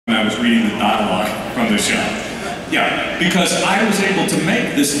I was reading the dialogue from the show. Yeah, because I was able to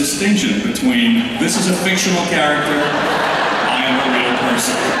make this distinction between this is a fictional character, I am a real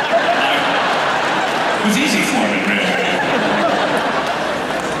person. It was easy for me, really.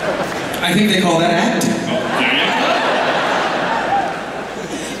 I think they call that acting. Oh, there you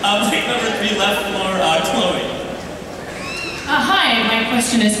go. Take number 3 left floor, Chloe. Hi, my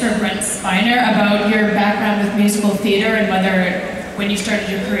question is for Brent Spiner about your background with musical theater and whether, when you started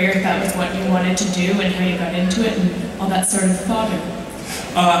your career, that was what you wanted to do and how you got into it and all that sort of thought.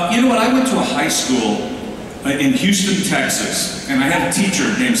 You know what, I went to a high school in Houston, Texas, and I had a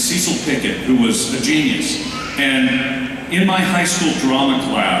teacher named Cecil Pickett who was a genius. And in my high school drama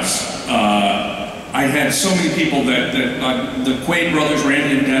class, I had so many people that the Quaid brothers,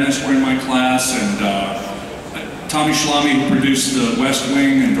 Randy and Dennis, were in my class, and Tommy Schlamme, who produced The West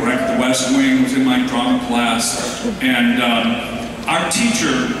Wing and directed The West Wing, was in my drama class. And our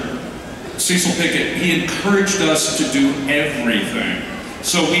teacher, Cecil Pickett, he encouraged us to do everything.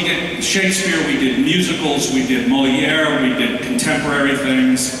 So we did Shakespeare, we did musicals, we did Moliere, we did contemporary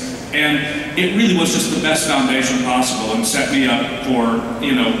things. And it really was just the best foundation possible and set me up for,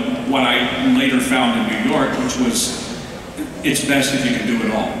 you know, what I later found in New York, which was, it's best if you can do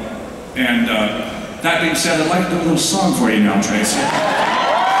it all. And that being said, I'd like to do a little song for you now, Tracy.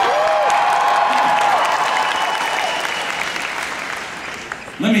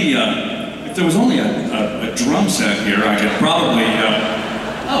 Let me, if there was only a drum set here, I could probably,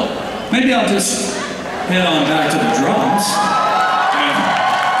 oh, maybe I'll just head on back to the drums.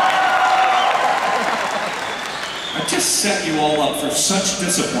 I just set you all up for such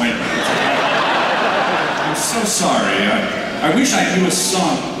disappointment. I'm so sorry. I wish I knew a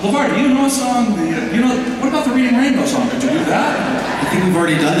song. LeVar, do you know a song? You know, what about the Reading Rainbow song? Did you do that? I think we've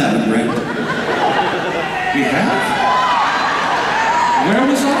already done that with Brent. We have? Where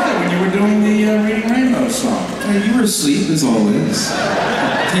was I when you were doing the Reading Rainbow song? You were asleep as always.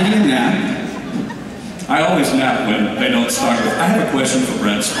 Taking a nap. I always nap when they don't start with, I have a question for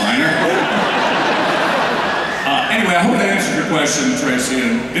Brent Spiner. Anyway, I hope that answered your question, Tracy.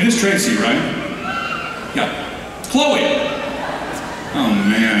 And it is Tracy, right? Yeah. Chloe. Oh,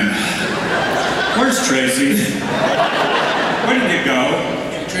 man. Where's Tracy? Where did you go?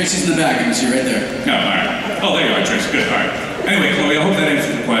 Tracy's in the back. You can see right there. Oh, all right. Oh, there you are, Tracy. Good. All right. Anyway, Chloe, I hope that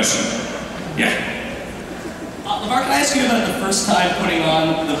answered the question. Yeah. LeVar, can I ask you about the first time putting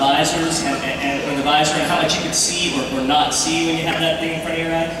on the visors and the visor and how much you could see or not see when you had that thing in front of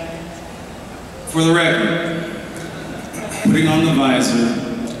your eye? For the record, putting on the visor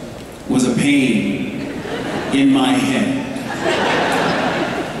was a pain in my head.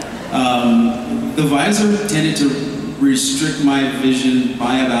 The visor tended to restrict my vision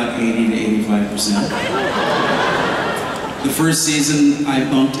by about 80 to 85%. The first season, I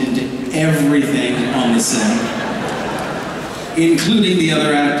bumped into everything on the set, including the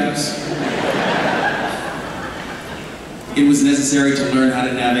other actors. It was necessary to learn how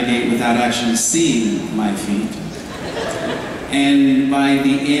to navigate without actually seeing my feet. And by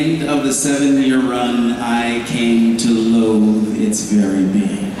the end of the 7-year run, I came to loathe its very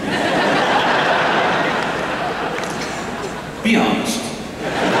being. Be honest.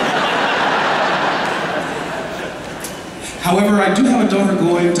 However, I do have a daughter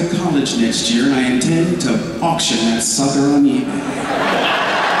going to college next year, and I intend to auction that sucker on eBay.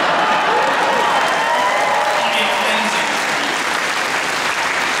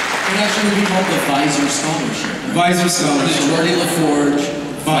 It actually would be called the Visor Scholarship. Visor Scholarship. The Jordy LaForge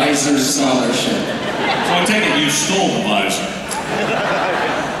Visor Scholarship. So I take it you stole the visor.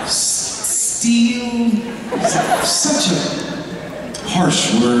 Steal is such a harsh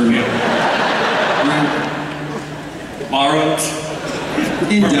word. Borrowed.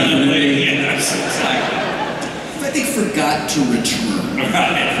 Indefinitely. Yes, exactly. I think forgot to return.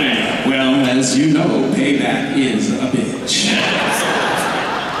 Right. Well, as you know, payback is a bitch.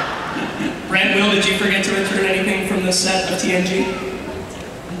 Brent, Will, did you forget to return anything from the set of TNG?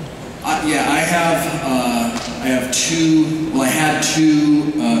 Yeah, I have two. Well, I had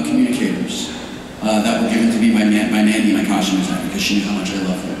two communicators that were given to be my nanny, my costume designer, because she knew how much I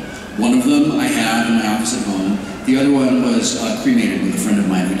loved them. One of them I have in my office at home. The other one was cremated with a friend of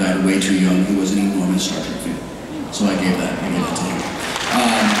mine who died way too young, who was an enormous Star Trek fan. So I gave that to him.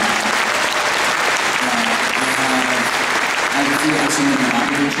 I have a few excellent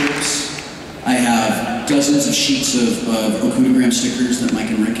opera trips. I have dozens of sheets of Okudagram stickers that Mike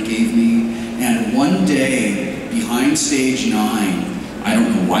and Rick gave me. And one day, behind stage 9, I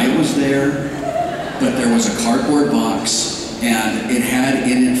don't know why it was there, but there was a cardboard box, and it had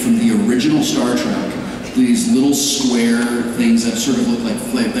in it from the original Star Trek these little square things that sort of look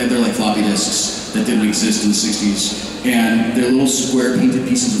like they're that didn't exist in the 60s. And they're little square painted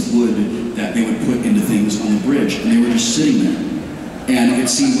pieces of wood that they would put into things on the bridge. And they were just sitting there. And it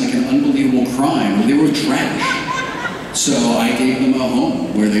seemed like an unbelievable crime. They were trash. So I gave them a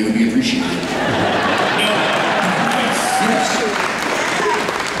home where they would be appreciated. Yes.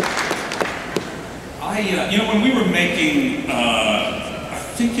 You know, when we were making, I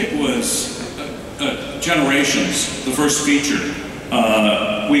think it was Generations, the first feature,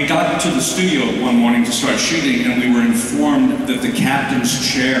 we got to the studio one morning to start shooting, and we were informed that the captain's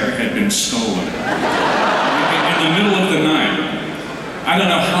chair had been stolen in the middle of the night. I don't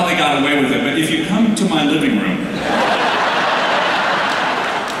know how they got away with it, but if you come to my living room,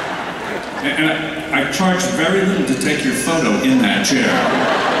 and I charge very little to take your photo in that chair.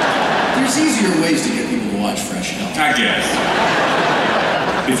 There's easier ways to get people to watch Fresh Hell. I guess.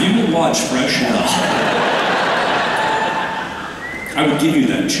 If you would watch Fresh Hell, I would give you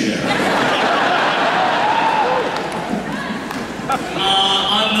that chair.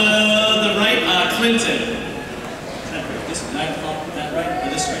 On the right, Clinton. Is that right? Or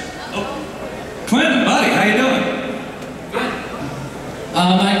this right? Oh. Clinton, buddy, how you doing?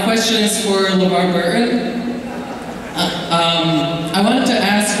 My question is for LeVar Burton. I wanted to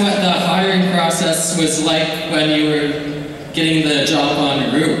ask what the hiring process was like when you were getting the job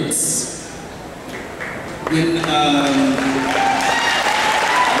on Roots. When,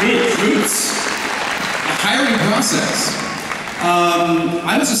 Roots? A hiring process.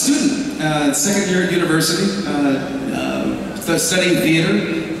 I was a student, second year at university, studying theater.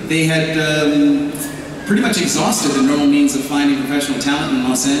 They had pretty much exhausted the normal means of finding professional talent in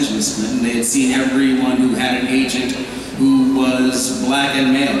Los Angeles, and they had seen everyone who had an agent who was black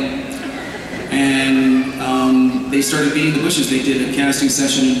and male. And they started beating the bushes. They did a casting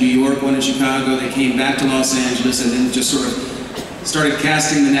session in New York, one in Chicago. They came back to Los Angeles and then just sort of started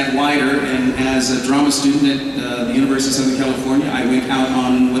casting the net wider. And as a drama student at the University of Southern California, I went out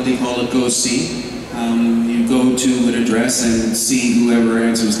on what they call a go-see. You go to an address and see whoever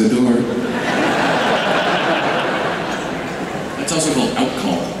answers the door. It's also called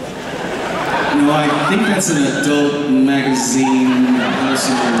Outcall. No, I think that's an adult magazine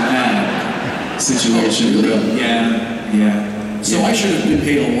personal ad situation. Really? Yeah. So I should have been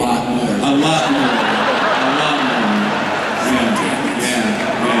paid a lot more. A lot more.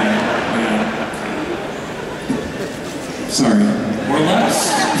 Yeah. Sorry. Or less,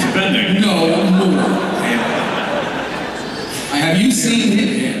 depending. No, more. Have you seen Hit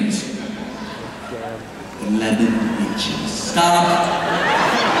Hands? 11 inches. Stop.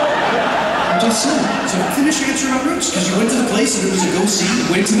 I'm just saying. So finish your answer about Roots, because you went to the place and it was a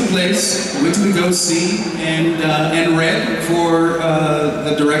go-see. Went to the place, went to the go-see, and read for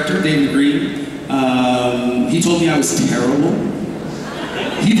the director, David Green. He told me I was terrible.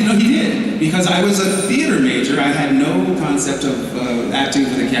 He did, because I was a theater major. I had no concept of acting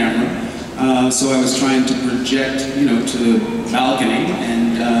for the camera. So I was trying to project, to the balcony,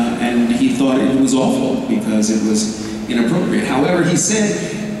 and he thought it was awful because it was inappropriate. However, he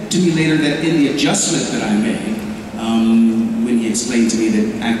said to me later that in the adjustment that I made, when he explained to me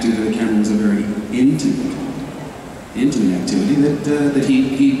that acting for the camera was a very intimate activity, that he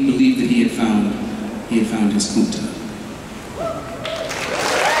believed that he had found his kunta.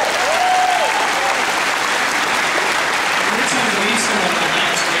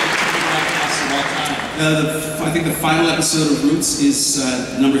 I think the final episode of Roots is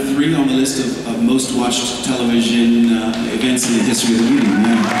number 3 on the list of most watched television events in the history of the medium.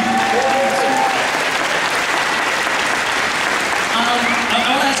 Yeah. I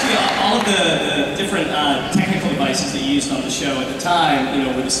want to ask you, all of the different technical devices that you used on the show at the time,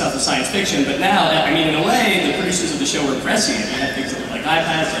 with the stuff of science fiction, but now, I mean, in a way, the producers of the show were prescient. You had things that look like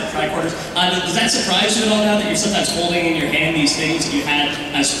iPads, like tricorders. Does that surprise you at all now that you're sometimes holding in your hand these things that you had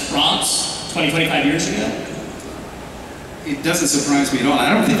as props 20, 25 years ago? It doesn't surprise me at all. I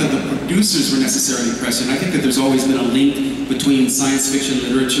don't think that the producers were necessarily prescient. I think that there's always been a link between science fiction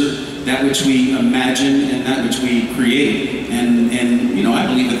literature, that which we imagine and that which we create. And I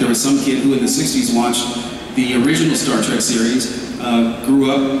believe that there was some kid who in the 60s watched the original Star Trek series,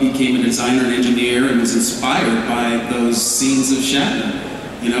 grew up, became a designer and engineer, and was inspired by those scenes of Shatner.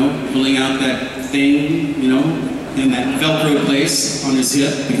 Pulling out that thing, in that Velcro place on his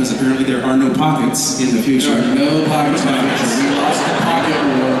hip, because apparently there are no pockets in the future. There are no pockets in the future. We lost the pocket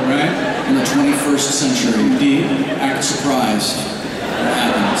war, right? In the 21st century. Indeed. Act surprised. What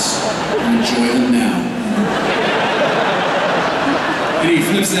happens? Enjoy them now. And he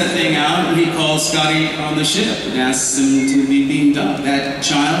flips that thing out, and he calls Scotty on the ship and asks him to be beamed up. That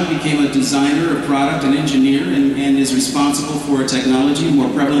child became a designer, a product, an engineer, and is responsible for a technology more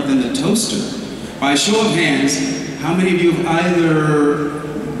prevalent than the toaster. By show of hands, how many of you have either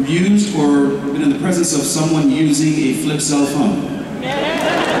used or been in the presence of someone using a flip cell phone?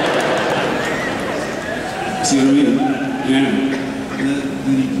 See what I mean? Yeah.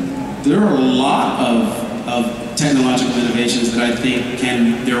 There are a lot of technological innovations that I think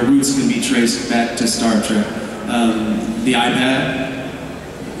their roots can be traced back to Star Trek. The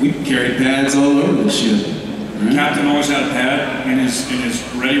iPad, we carried pads all over the ship. Right? Captain always had a pad in his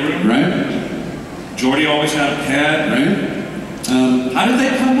ready room. Right. Jordy always had a pad. Right. How did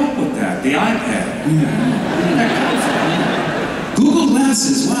they come up with that? The iPad. Google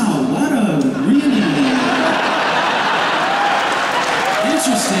Glasses. Wow, what a really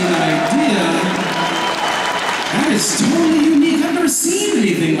interesting idea. That is totally unique. I've never seen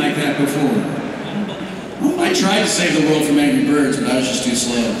anything like that before. I tried to save the world from angry birds, but I was just too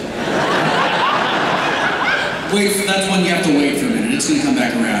slow. Wait, that's one you have to wait for a minute. It's going to come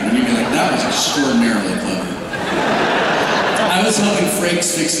back around, and you'll be like, that was extraordinarily clever. I was helping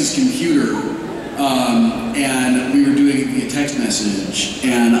Frakes fix his computer, and we were doing it via text message,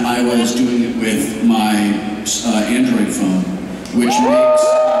 and I was doing it with my Android phone, which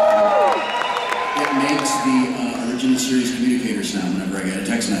makes the original series communicator sound whenever I get a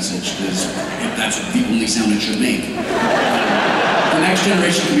text message, because that's the only sound it should make. The next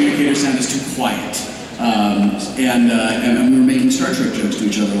generation communicator sound is too quiet. And we were making Star Trek jokes to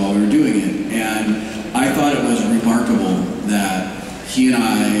each other while we were doing it. And I thought it was remarkable that he and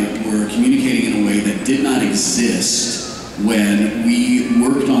I were communicating in a way that did not exist when we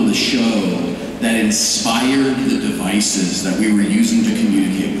worked on the show that inspired the devices that we were using to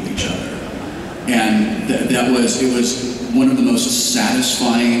communicate with each other. And it was one of the most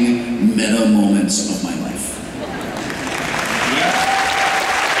satisfying meta moments of my life.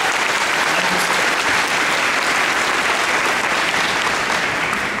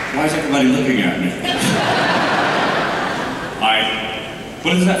 Why is everybody looking at me?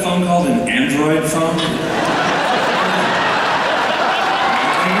 What is that phone called? An Android phone?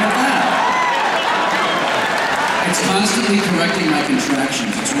 It's constantly correcting my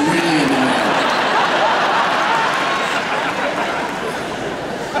contractions. It's really annoying.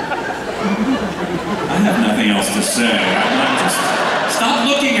 I have nothing else to say. Stop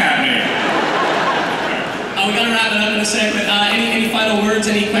looking at me. We gotta wrap it up in a second. Any final words,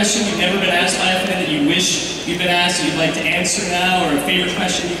 any question you've never been asked by a friend that you wish you'd been asked and you'd like to answer now, or a favorite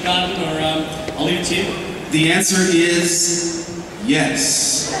question you've gotten, or I'll leave it to you. The answer is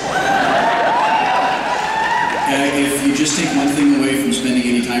yes. If you just take one thing away from spending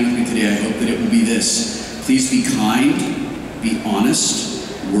any time with me today, I hope that it will be this. Please be kind, be honest,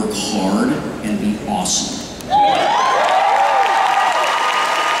 work hard, and be awesome.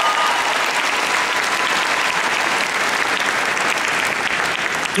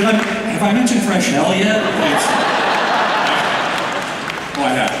 Have I mentioned Fresh Hell yet? Oh,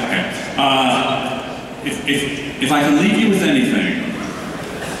 I have, okay. If I can leave you with anything,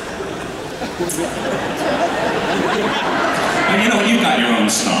 you know, you've got your own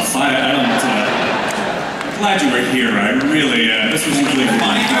stuff. I don't, glad you were here. I really, this was really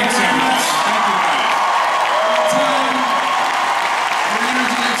fun. Thanks so much. Thank you,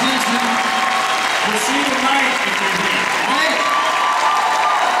 guys. We'll see you tonight if you're here. All right?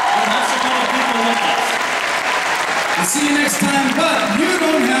 We'll have some other people with us. We'll see you next time, but you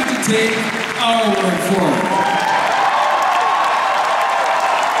don't have to take our word for it.